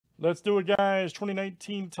Let's do it, guys.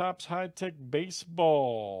 2019 Topps High Tech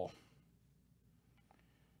Baseball.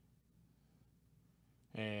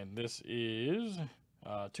 And this is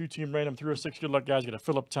two-team random 306. Good luck, guys. Get a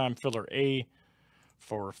fill-up time, filler A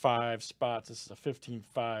for 5 spots. This is a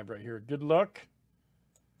 15-5 right here. Good luck.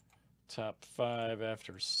 Top 5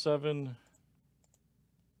 after 7.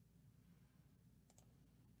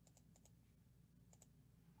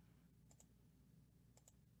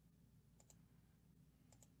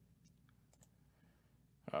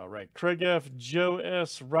 All right, Craig F., Joe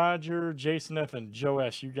S., Roger, Jason F., and Joe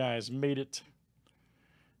S. You guys made it.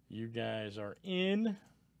 You guys are in.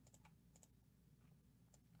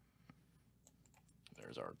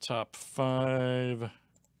 There's our top 5. All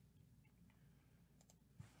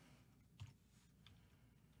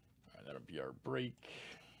right, that'll be our break.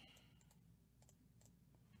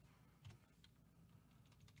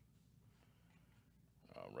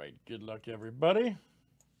 All right, good luck, everybody.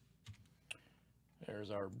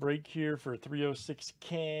 There's our break here for 306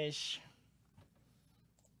 cash.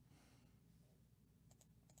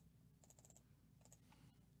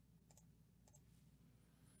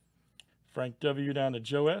 Frank W. down to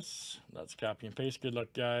Joe S. Let's copy and paste. Good luck,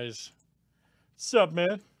 guys. What's up,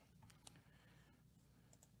 man?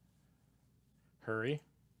 Hurry.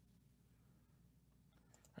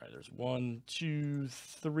 All right, there's 1, 2,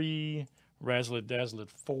 3. Razzle it, dazzle it.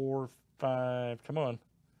 4, 5. Come on.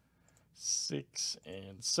 6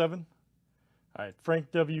 and 7. All right,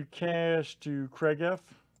 Frank W. cash to Craig F.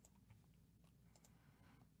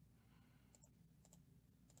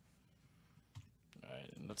 All right,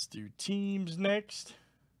 and let's do teams next.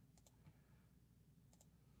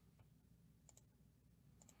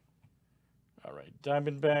 All right,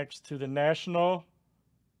 Diamondbacks to the National.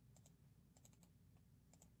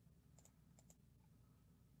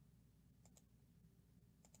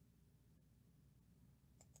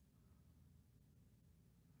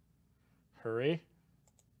 Hurry.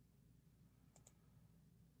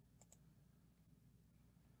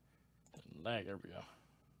 Lag, there we go.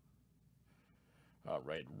 All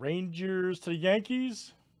right, Rangers to the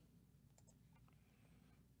Yankees.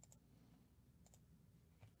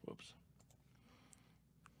 Whoops.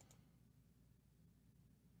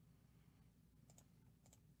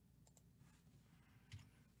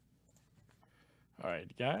 All right,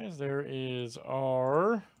 guys, there is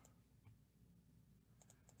our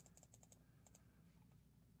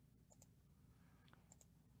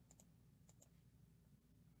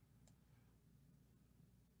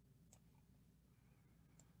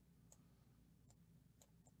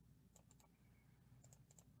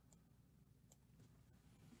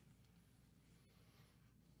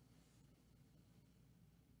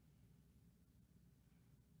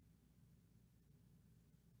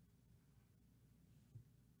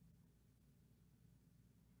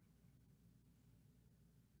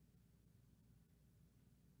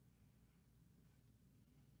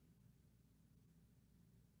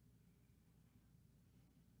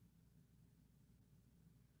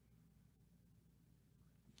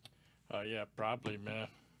yeah, probably, man.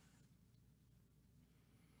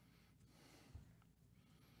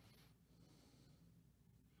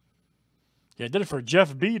 Yeah, I did it for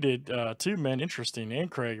Jeff B. Did too, man. Interesting.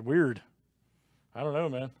 And Craig, weird. I don't know,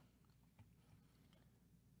 man.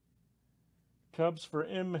 Cubs for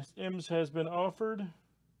M's has been offered.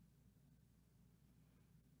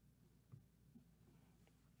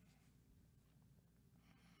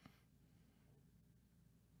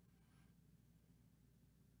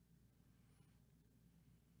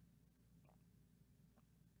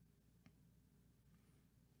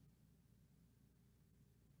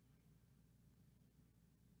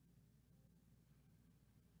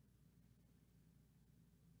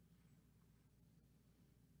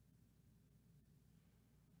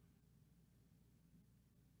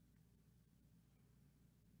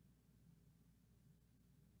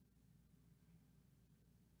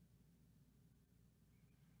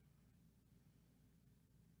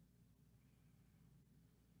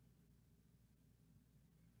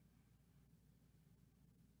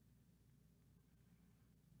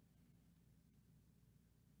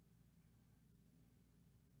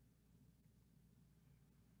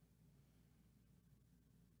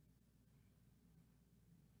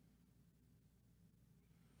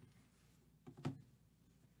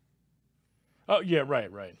 Oh, yeah, right.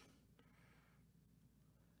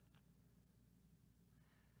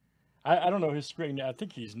 I don't know his screen. I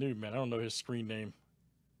think he's new, man. I don't know his screen name.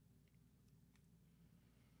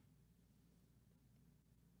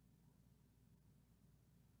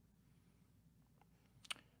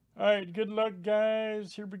 All right, good luck,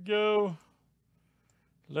 guys. Here we go.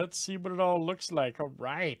 Let's see what it all looks like. All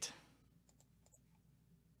right.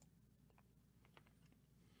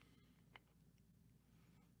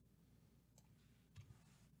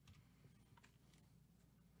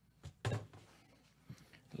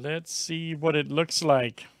 Let's see what it looks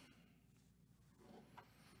like.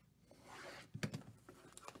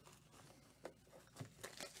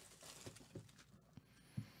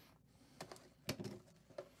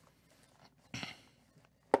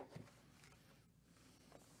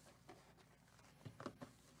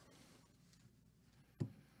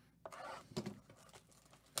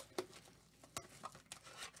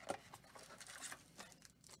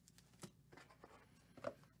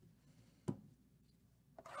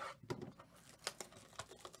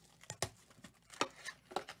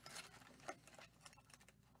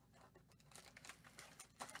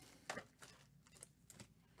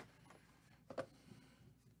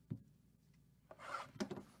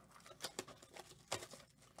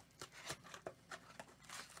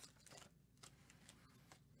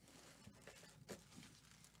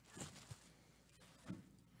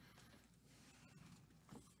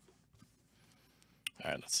 All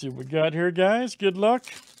right, let's see what we got here, guys. Good luck.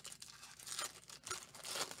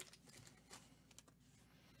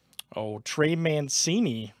 Oh, Trey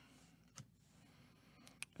Mancini.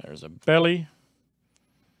 There's a belly.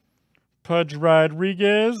 Pudge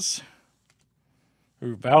Rodriguez.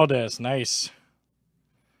 Ooh, Valdez, nice.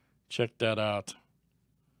 Check that out.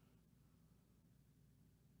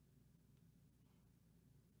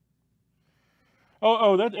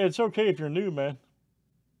 Oh, it's okay if you're new, man.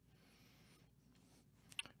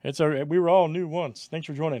 It's all right. We were all new once. Thanks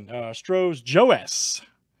for joining. Stroh's Joe S.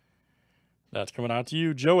 That's coming out to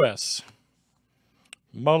you, Joe S.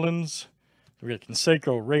 Mullins. We got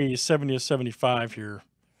Canseco Rays 70/75 here.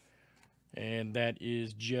 And that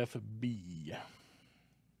is Jeff B.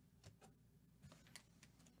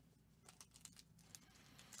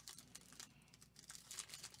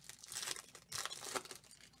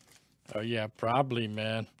 Oh, yeah, probably,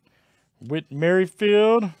 man. Whit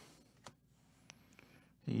Merrifield.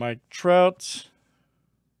 Mike Trout.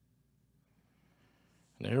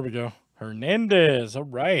 And here we go. Hernandez. All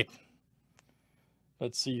right.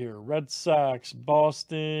 Let's see here. Red Sox,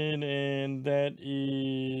 Boston, and that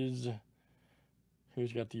is...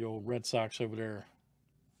 Who's got the old Red Sox over there?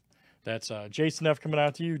 That's Jason F. coming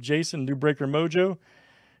out to you. Jason, New Breaker Mojo.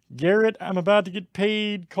 Garrett, I'm about to get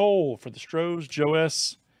paid. Cole for the Stros, Joe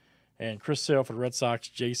S. And Chris Sale for the Red Sox,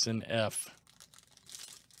 Jason F.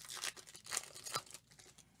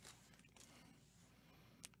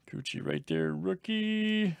 Coochie right there,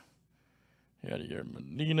 rookie. Out of here,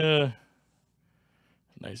 Medina.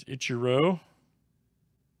 Nice Ichiro.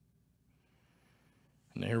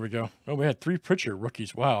 And here we go. Oh, we had 3 Pritchard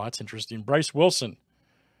rookies. Wow, that's interesting. Bryce Wilson.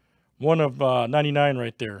 1 of 99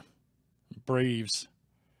 right there. Braves.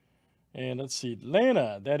 And let's see.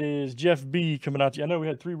 Atlanta. That is Jeff B. coming out to you. I know we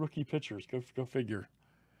had 3 rookie pitchers. Go figure.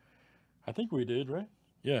 I think we did, right?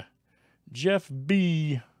 Yeah. Jeff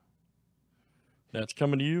B. That's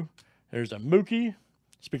coming to you. There's a Mookie.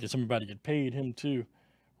 Speaking of somebody get paid, him too.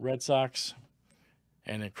 Red Sox.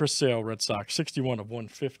 And then Chris Sale, Red Sox. 61 of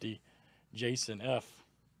 150. Jason F.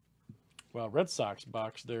 Well, Red Sox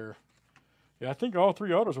box there. Yeah, I think all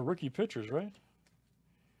 3 autos are rookie pitchers, right?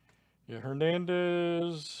 Yeah,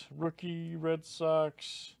 Hernandez, rookie, Red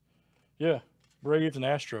Sox. Yeah, Braves and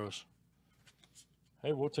Astros.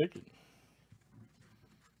 Hey, we'll take it.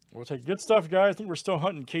 We'll take good stuff, guys. I think we're still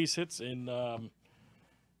hunting case hits in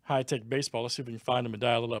high-tech baseball. Let's see if we can find them and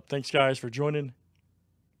dial it up. Thanks, guys, for joining.